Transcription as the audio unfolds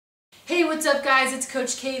Hey, what's up guys? It's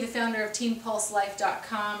Coach K, the founder of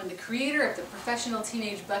TeenPulseLife.com and the creator of the professional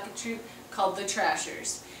teenage bucket troupe called The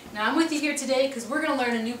Trashers. Now I'm with you here today because we're going to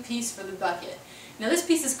learn a new piece for the bucket. Now this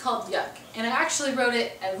piece is called Yuck, and I actually wrote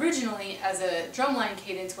it originally as a drumline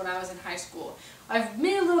cadence when I was in high school. I've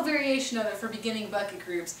made a little variation of it for beginning bucket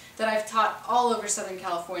groups that I've taught all over Southern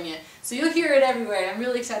California. So you'll hear it everywhere, and I'm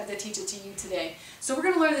really excited to teach it to you today. So we're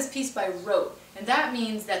going to learn this piece by rote, and that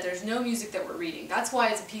means that there's no music that we're reading. That's why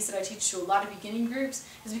it's a piece that I teach to a lot of beginning groups,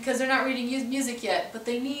 is because they're not reading music yet, but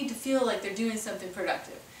they need to feel like they're doing something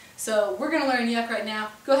productive. So we're going to learn Yuck right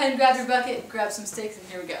now. Go ahead and grab your bucket, grab some sticks, and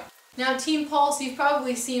here we go. Now Teen Pulse, you've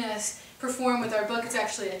probably seen us perform with our buckets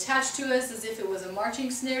actually attached to us as if it was a marching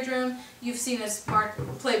snare drum. You've seen us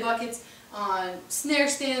play buckets on snare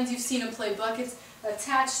stands. You've seen them play buckets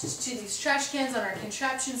attached to these trash cans on our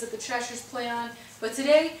contraptions that the Trashers play on. But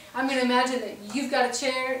today, I'm going to imagine that you've got a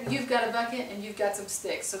chair, you've got a bucket, and you've got some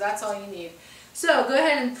sticks. So that's all you need. So go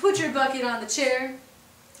ahead and put your bucket on the chair,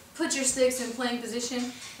 put your sticks in playing position,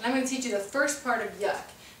 and I'm going to teach you the first part of Yuck.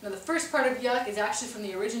 Now the first part of Yuck is actually from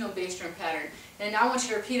the original bass drum pattern, and I want you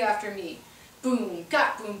to repeat after me. Boom,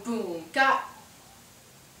 got, boom, boom, got.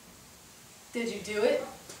 Did you do it,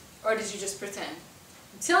 or did you just pretend?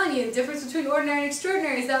 I'm telling you, the difference between ordinary and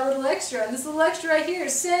extraordinary is that little extra, and this little extra right here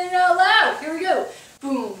is saying it out loud. Here we go.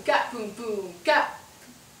 Boom, got, boom, boom, got.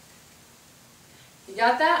 You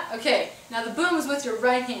got that? Okay, now the boom is with your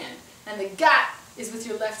right hand, and the got is with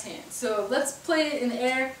your left hand. So let's play it in the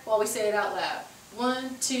air while we say it out loud.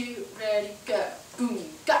 1, 2, ready, go. Boom,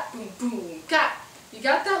 got, boom, boom, got. You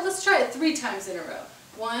got that? Let's try it 3 times in a row.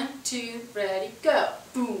 1, 2, ready, go.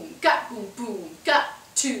 Boom, got, boom, boom, got.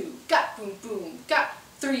 2, got, boom, boom, got.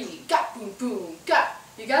 3, got, boom, boom, got.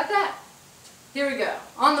 You got that? Here we go.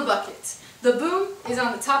 On the bucket. The boom is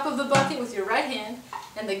on the top of the bucket with your right hand,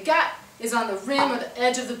 and the got is on the rim or the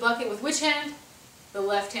edge of the bucket with which hand? The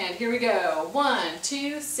left hand. Here we go. 1,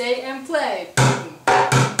 2, say and play. Boom.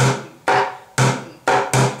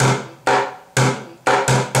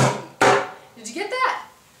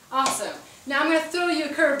 Awesome. Now I'm going to throw you a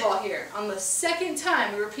curveball here. On the second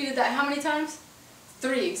time, we repeated that how many times?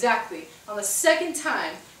 3, exactly. On the second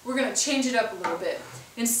time, we're going to change it up a little bit.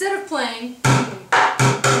 Instead of playing boom,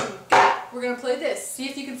 boom, we're going to play this. See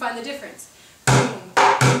if you can find the difference. Boom,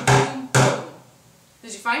 boom, boom.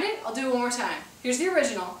 Did you find it? I'll do it one more time. Here's the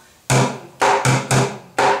original. Boom, boom.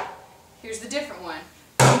 Here's the different one.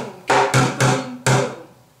 Boom, boom, boom.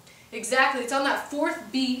 Exactly. It's on that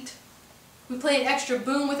 4th beat. We play an extra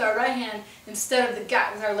boom with our right hand instead of the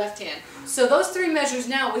got with our left hand. So those 3 measures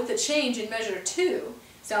now with the change in measure 2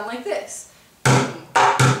 sound like this. Boom,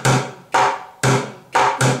 boom, boom,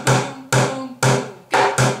 boom,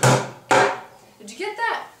 got. Did you get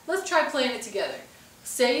that? Let's try playing it together.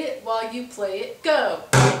 Say it while you play it. Go.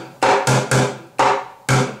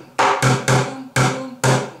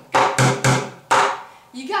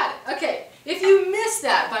 You got it. Okay. If you missed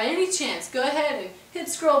that by any chance, go ahead and hit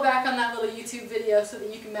scroll back on that little YouTube video so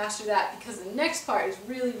that you can master that, because the next part is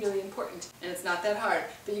really, really important. And it's not that hard,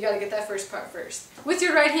 but you got to get that first part first. With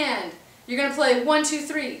your right hand, you're going to play 1, 2,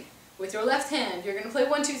 3. With your left hand, you're going to play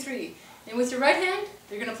 1, 2, 3. And with your right hand,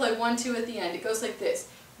 you're going to play 1, 2 at the end. It goes like this.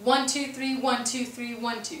 1, 2, 3, 1, 2, 3,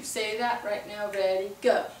 1, 2. Say that right now. Ready,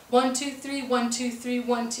 go. 1, 2, 3, 1, 2, 3,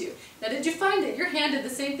 1, 2. Now did you find it? Your hand did the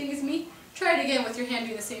same thing as me? Try it again with your hand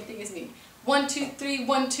doing the same thing as me. 1, 2, 3,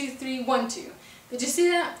 1, 2, 3, 1, 2. Did you see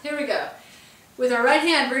that? Here we go. With our right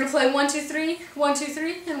hand, we're going to play 1, 2, 3, 1, 2,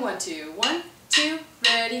 3, and 1, 2. 1, 2,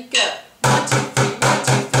 ready, go. 1, 2, 3, 1,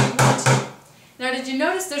 2, 3, 1, 2. Now did you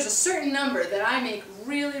notice there's a certain number that I make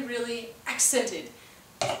really, really accented?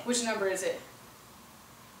 Which number is it?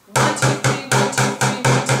 1, 2, 3, 1, 2, 3,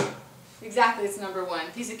 1, 2. Exactly, it's number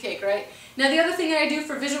 1. Piece of cake, right? Now the other thing that I do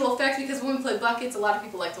for visual effects, because when we play buckets, a lot of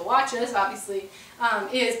people like to watch us, obviously,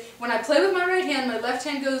 is when I play with my right hand, my left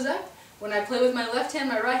hand goes up. When I play with my left hand,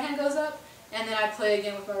 my right hand goes up. And then I play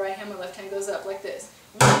again with my right hand, my left hand goes up, like this.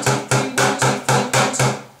 1, 2, 3, 1, 2, 3, 1,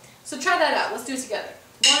 2. So try that out. Let's do it together.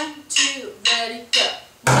 1, 2, ready, go.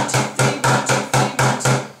 1, 2, 3, 1, 2, 3, 1,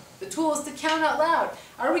 2. The tool is to count out loud.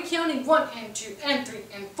 Are we counting 1 and 2 and 3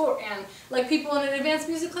 and 4 and like people in an advanced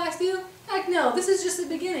music class do? Heck no, this is just the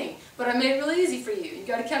beginning. But I made it really easy for you. You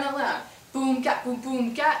got to count out loud. Boom, got, boom,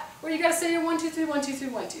 boom, got. Or you got to say your 1, 2, 3, 1, 2, 3,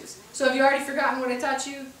 1, 2s. So have you already forgotten what I taught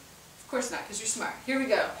you? Of course not, because you're smart. Here we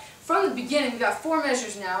go. From the beginning, we've got 4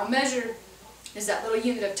 measures now. A measure is that little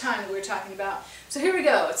unit of time that we were talking about. So here we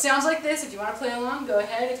go. It sounds like this. If you want to play along, go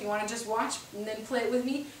ahead. If you want to just watch and then play it with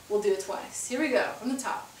me, we'll do it twice. Here we go, from the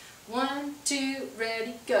top. 1, 2,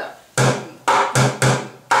 ready, go. Boom, boom, boom,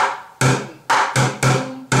 boom,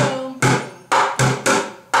 boom, boom.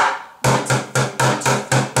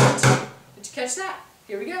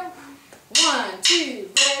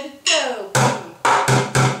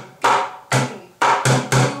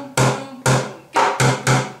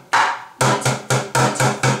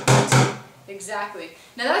 Exactly.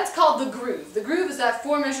 Now that's called the groove. The groove is that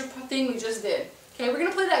 4-measure thing we just did. Okay, we're going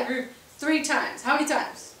to play that groove 3 times. How many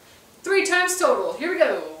times? 3 times total. Here we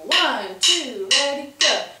go. 1, 2, ready,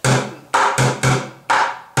 go.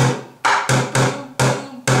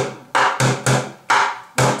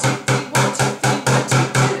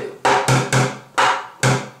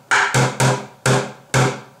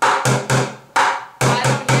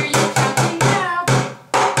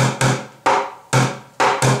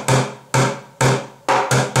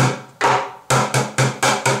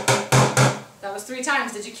 That was 3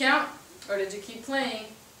 times. Did you count? Or did you keep playing?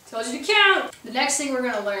 Told you to count! The next thing we're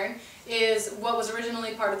going to learn is what was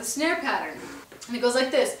originally part of the snare pattern. And it goes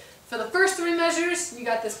like this. For the first 3 measures, you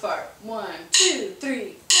got this part. 1, 2,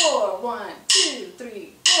 3, 4. 1, 2,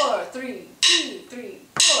 3, 4. 3, 2, 3,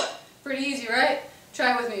 4. Pretty easy, right?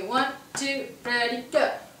 Try it with me. 1, 2, ready,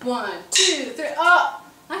 go. 1, 2, 3. Oh!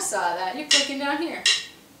 I saw that. You're clicking down here.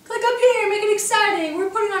 Click up here, make it exciting. We're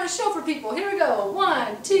putting on a show for people. Here we go.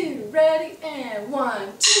 1, 2, ready, and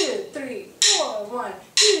 1, 2, 3, 4. 1,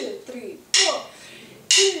 2, 3, 4.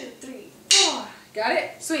 2, 3, 4. Got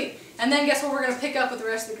it? Sweet. And then guess what we're going to pick up with the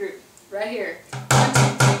rest of the group? Right here. 1, 2,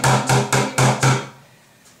 3, 1, 2, 3, 1,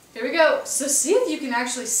 2. Here we go. So see if you can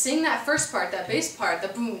actually sing that first part, that bass part, the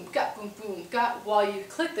boom, boom, got, while you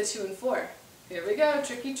click the 2 and 4. Here we go.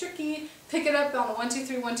 Tricky, tricky. Pick it up on the 1, 2,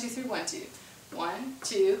 3, 1, 2, 3, 1, 2. 1,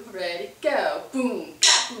 2, ready, go. Boom,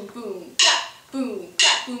 got, boom, boom, got, boom,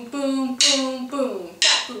 got, boom, boom, boom, boom,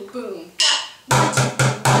 got, boom, boom, got. 1, 2,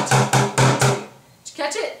 1, 2, 1, 2. Did you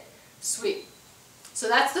catch it? Sweet. So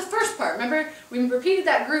that's the first part. Remember, we repeated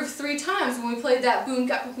that groove 3 times when we played that boom,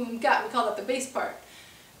 got, boom, boom, got. We call that the bass part.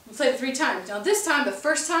 We played it 3 times. Now this time, the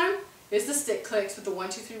first time is the stick clicks with the 1,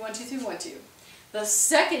 2, 3, 1, 2, 3, 1, 2. The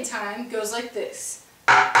second time goes like this.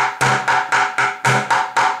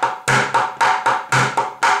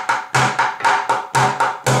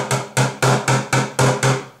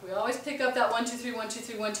 That 1, 2, 3, 1, 2,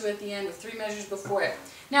 3, 1, 2 at the end with 3 measures before it.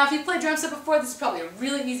 Now if you've played drum set before, this is probably a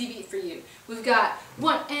really easy beat for you. We've got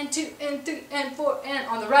 1 and 2 and 3 and 4 and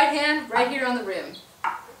on the right hand, right here on the rim.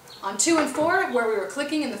 On 2 and 4, where we were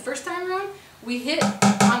clicking in the first time around, we hit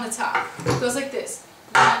on the top. It goes like this.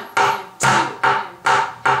 1 and 2 and 4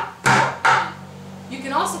 and. You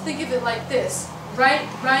can also think of it like this. Right,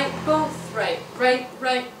 right, both right. Right,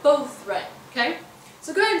 right, both right. Okay?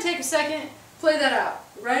 So go ahead and take a second, play that out.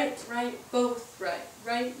 Right, right, both right.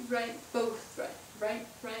 Right, right, both right. Right,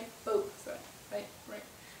 right, both right. Right, right.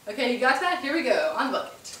 Okay, you got that? Here we go. On the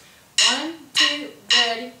bucket. 1, 2,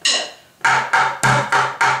 ready, go.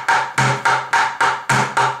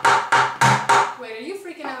 Wait, are you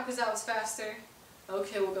freaking out because that was faster?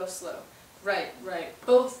 Okay, we'll go slow. Right, right,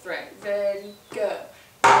 both right. Ready, go.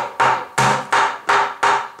 Right, right, both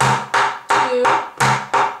right. 2.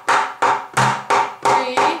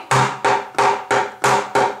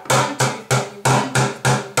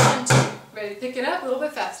 Pick it up a little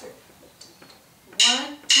bit faster.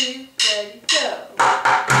 1, 2, ready, go. 2,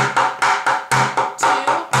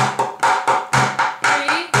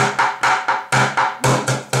 3.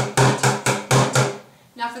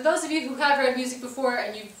 Now for those of you who have read music before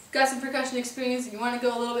and you've got some percussion experience and you want to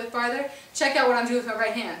go a little bit farther, check out what I'm doing with my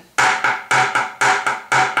right hand.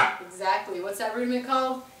 Exactly. What's that rudiment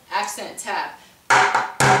called? Accent tap.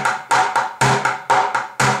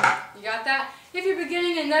 You got that? If you're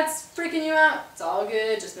beginning and that's freaking you out, it's all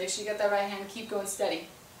good. Just make sure you got that right hand and keep going steady.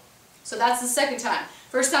 So that's the second time.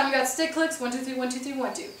 First time we got stick clicks, 1, 2, 3, 1, 2, 3,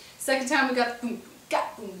 1, 2. Second time we got boom, boom,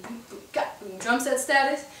 got, boom, boom, boom, got, boom, drum set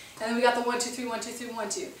status. And then we got the 1, 2, 3, 1, 2, 3, 1,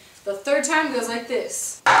 2. The third time goes like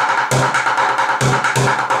this.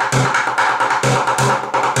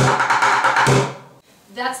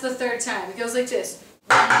 That's the third time. It goes like this.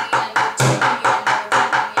 1 and 2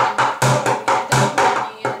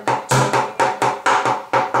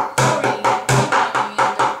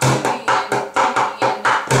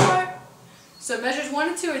 and measures 1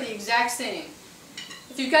 and 2 are the exact same.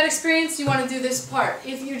 If you've got experience, you want to do this part.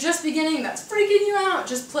 If you're just beginning, that's freaking you out.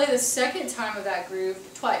 Just play the second time of that groove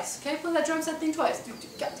twice. Okay, play that drum set thing twice.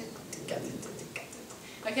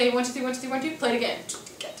 Okay, 1, 2, 3, 1, 2, 3, 1, 2. Play it again.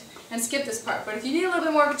 And skip this part. But if you need a little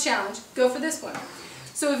bit more of a challenge, go for this one.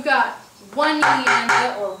 So we've got 1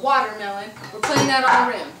 ianda or watermelon. We're playing that on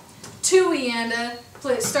the rim. 2 ianda.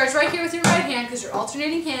 It starts right here with your right hand because you're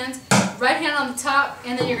alternating hands. Right hand on the top,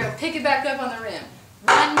 and then you're going to pick it back up on the rim.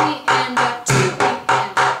 1 ianda, 2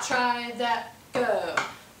 ianda. Try that. Go.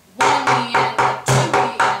 1 ianda, 2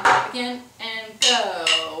 ianda. Again, and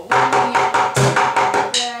go. 1 ianda, 2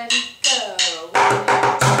 ianda. Ready, go. 1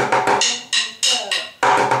 ianda, 2 ianda, and go.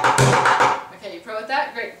 Okay, you pro with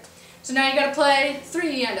that? Great. So now you got to play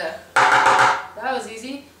 3 ianda. That was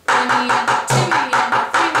easy. 1 meander, 2 meander,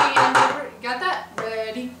 3 meander. Got that?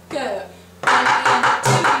 Ready, go. 1 meander,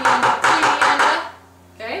 2 meander, 3 meander.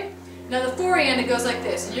 Okay? Now the 4 meander goes like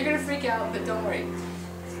this, and you're gonna freak out, but don't worry.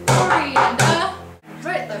 4 meander.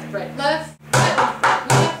 Right, left, right, left. Right, left, right,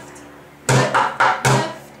 left. Right, left, right,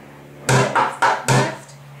 left. Right, left, right,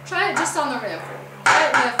 left. Try it just on the riff.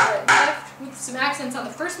 Right, left, with some accents on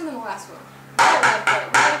the first one and the last one. Right, left,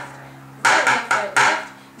 right, left. Right, left, right, left.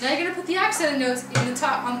 Now you're gonna put the accented notes in the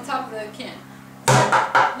top, on the top of the can. Right,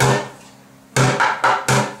 left, right, left.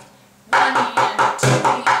 1 meander, 2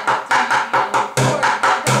 meander, 3 meander, 4 meander,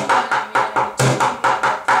 1 meander, 2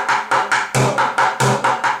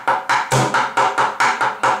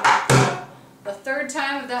 meander. The third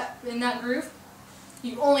time of that in that groove,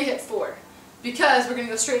 you only hit 4. Because we're going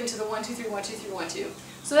to go straight into the 1, 2, 3, 1, 2, 3, 1, 2.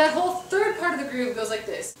 So that whole third part of the groove goes like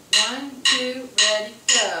this. 1, 2, ready,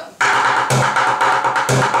 go.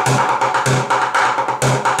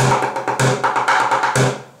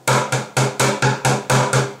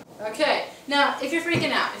 Okay, now if you're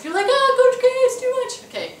freaking out, if you're like, oh, Coach K, it's too much.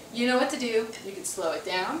 Okay, you know what to do. You can slow it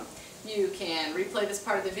down. You can replay this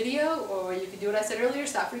part of the video, or you can do what I said earlier,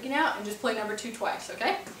 stop freaking out, and just play number 2 twice,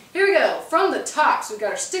 okay? Here we go. From the top, so we've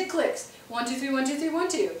got our stick clicks. 1, 2, 3, 1, 2, 3, 1,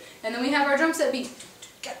 2. And then we have our drum set beat.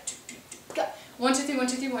 1, 2, 3, 1,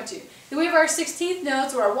 2, 3, 1, 2. Then we have our 16th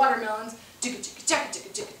notes, or our watermelons. 4,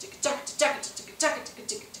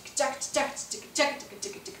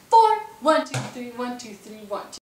 1, 2, 3, 1, 2, 3, 1, 2.